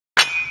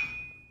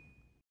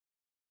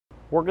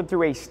working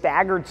through a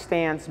staggered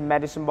stance,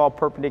 medicine ball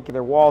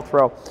perpendicular wall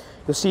throw.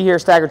 You'll see here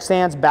staggered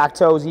stance, back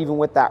toes even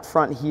with that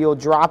front heel,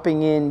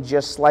 dropping in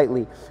just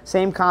slightly.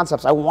 Same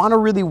concepts. I want to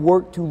really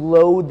work to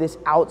load this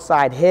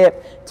outside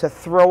hip to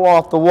throw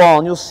off the wall.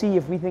 And you'll see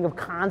if we think of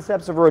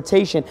concepts of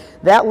rotation,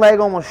 that leg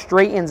almost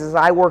straightens as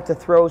I work to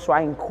throw, so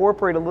I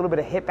incorporate a little bit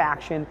of hip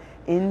action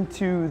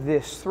into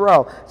this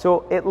throw.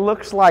 So it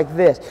looks like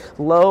this.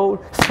 Load,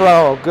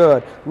 throw,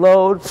 good.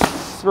 Load,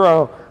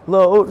 throw,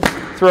 load,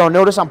 throw.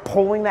 Notice I'm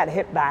pulling that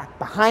hip back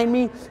behind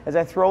me as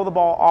I throw the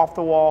ball off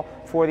the wall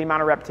for the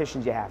amount of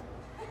repetitions you have.